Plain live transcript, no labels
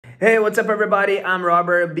Hey, what's up everybody? I'm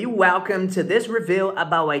Robert. Be welcome to this review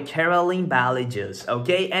about Ikaria Lean Belly Juice,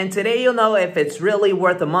 okay? And today you'll know if it's really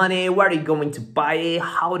worth the money, where are you going to buy it,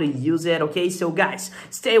 how to use it, okay? So guys,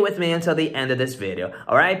 stay with me until the end of this video,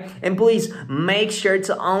 alright? And please make sure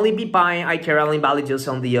to only be buying Ikaria Lean Belly Juice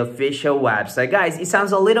on the official website. Guys, it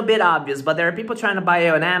sounds a little bit obvious, but there are people trying to buy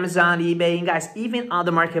it on Amazon, eBay, and guys, even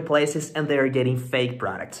other marketplaces, and they're getting fake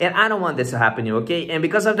products. And I don't want this to happen to you, okay? And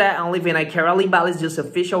because of that, I'm leaving Ikaria Lean Belly Juice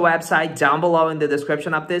official website down below in the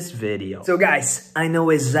description of this video. So guys, I know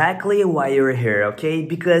exactly why you're here, okay?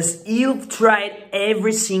 Because you've tried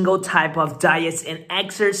every single type of diets and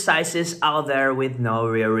exercises out there with no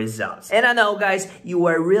real results. And I know guys, you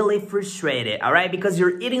are really frustrated, alright? Because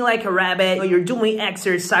you're eating like a rabbit, you're doing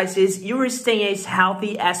exercises, you're staying as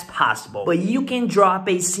healthy as possible, but you can drop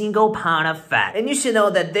a single pound of fat. And you should know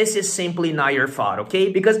that this is simply not your fault,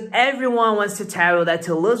 okay? Because everyone wants to tell you that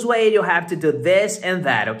to lose weight, you have to do this and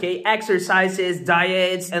that, okay? Exercises,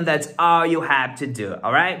 diets, and that's all you have to do,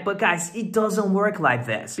 alright? But guys, it doesn't work like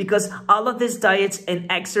this because all of these diets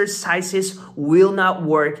and exercises will not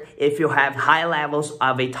work if you have high levels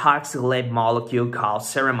of a toxic lipid molecule called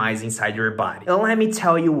ceramide inside your body. And let me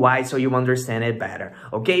tell you why so you understand it better,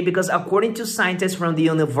 okay? Because according to scientists from the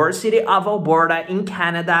University of Alberta in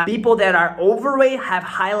Canada, people that are overweight have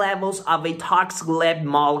high levels of a toxic lipid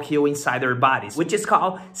molecule inside their bodies, which is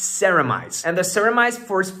called ceramide. And the ceramide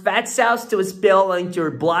force fat cells to spill into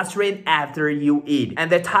your bloodstream after you eat. And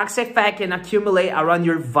the toxic fat can accumulate around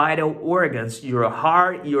your vital organs, your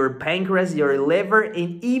heart, your pancreas, your liver,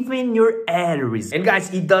 and even your arteries. And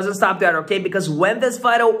guys, it doesn't stop there, okay? Because when these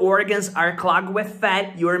vital organs are clogged with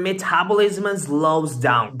fat, your metabolism slows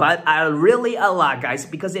down. But really a lot, guys,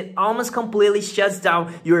 because it almost completely shuts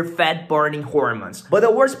down your fat burning hormones. But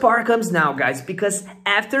the worst part comes now, guys, because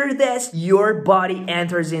after this, your body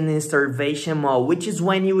enters in starvation mode, which is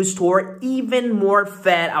when you store even more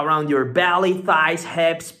fat around your belly, thighs,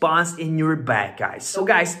 hips, buns, and your back, guys. So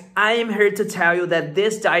guys, I am here to tell you that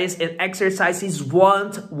these diets and exercises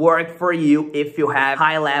won't work for you if you have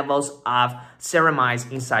high levels of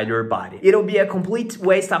ceramide inside your body. It'll be a complete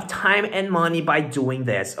waste of time and money by doing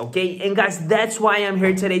this, okay? And guys, that's why I'm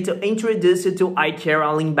here today to introduce you to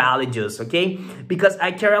Ikaria Lean Belly Juice, okay? Because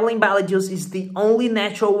Ikaria Lean Belly Juice is the only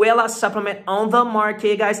natural weight loss supplement on the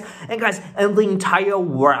market, guys, and guys, in the entire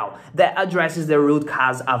world that addresses the root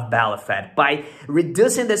cause of belly fat by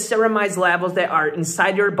reducing the ceramide levels that are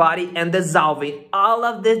inside your body and dissolving all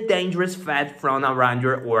of the dangerous fat from around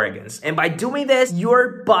your organs. And by doing this,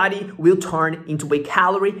 your body will turn into a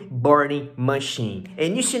calorie burning machine.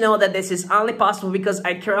 And you should know that this is only possible because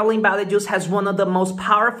Ikaria Lean Belly Juice has one of the most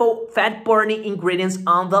powerful fat burning ingredients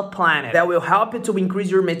on the planet that will help you to increase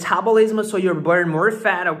your metabolism so you burn more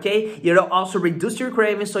fat, okay? It'll also reduce your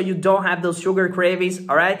cravings so you don't have those sugar cravings,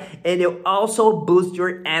 all right? And it'll also boost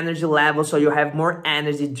your energy level so you have more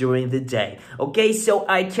energy during the day, okay? So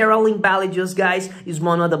Ikaria Lean Belly Juice, guys, is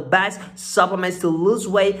one of the best supplements to lose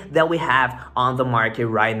weight that we have on the market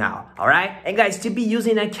right now, all right? And guys, to be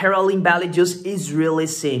using Ikaria Lean Belly Juice is really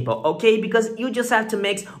simple, okay? Because you just have to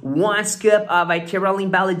mix 1 scoop of Ikaria Lean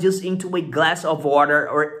Belly Juice into a glass of water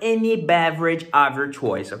or any beverage of your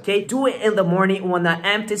choice, okay? Do it in the morning on an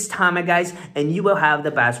empty stomach, guys, and you will have the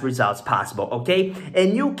best results possible, okay?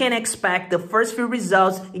 And you can expect the first few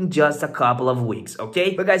results in just a couple of weeks,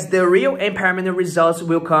 okay? But guys, the real and permanent results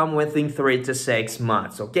will come within 3 to 6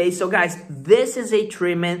 months, okay? So guys, this is a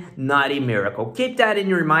treatment, not a miracle. Keep that in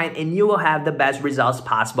your mind and you will have the best results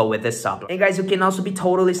possible with this supplement. And guys, you can also be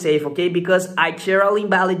totally safe, okay? Because Ikaria Lean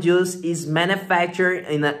Belly Juice is manufactured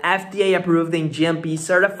in an FDA approved and GMP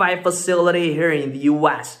certified facility here in the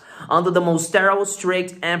US under the most sterile,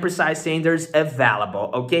 strict, and precise standards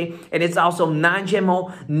available, okay? And it's also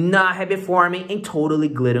non-GMO, not heavy forming, and totally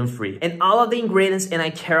gluten-free. And all of the ingredients in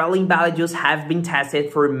Ikaria Lean Belly Juice have been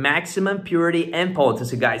tested for maximum purity and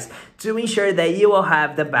potency, guys, to ensure that you will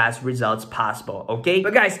have the best results possible, okay?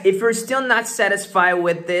 But guys, if you're still not satisfied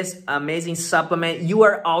with this amazing supplement, you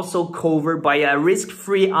are also covered by a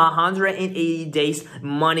risk-free 180 days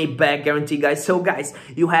money-back guarantee, guys. So guys,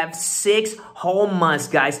 you have 6 whole months,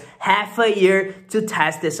 guys, half a year to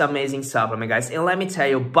test this amazing supplement, guys. And let me tell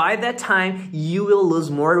you, by that time, you will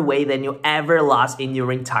lose more weight than you ever lost in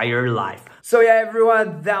your entire life. So yeah,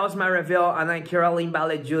 everyone, that was my review on Ikaria Lean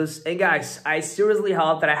Belly Juice. And guys, I seriously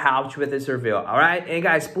hope that I helped you with this review, alright? And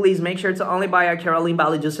guys, please make sure to only buy Ikaria Lean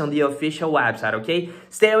Belly Juice on the official website, okay?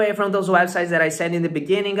 Stay away from those websites that I said in the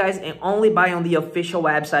beginning, guys, and only buy on the official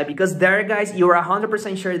website because there, guys, you are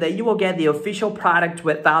 100% sure that you will get the official product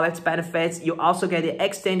with all its benefits. You also get the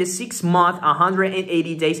extended 6-month,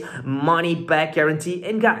 180 days money-back guarantee.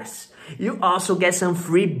 And guys, You also get some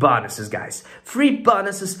free bonuses, guys. Free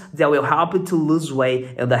bonuses that will help you to lose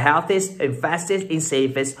weight in the healthiest and fastest and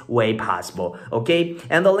safest way possible, okay?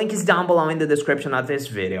 And the link is down below in the description of this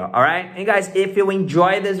video, all right? And guys, if you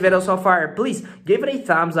enjoyed this video so far, please give it a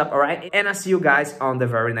thumbs up, all right? And I'll see you guys on the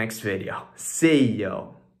very next video. See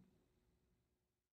you.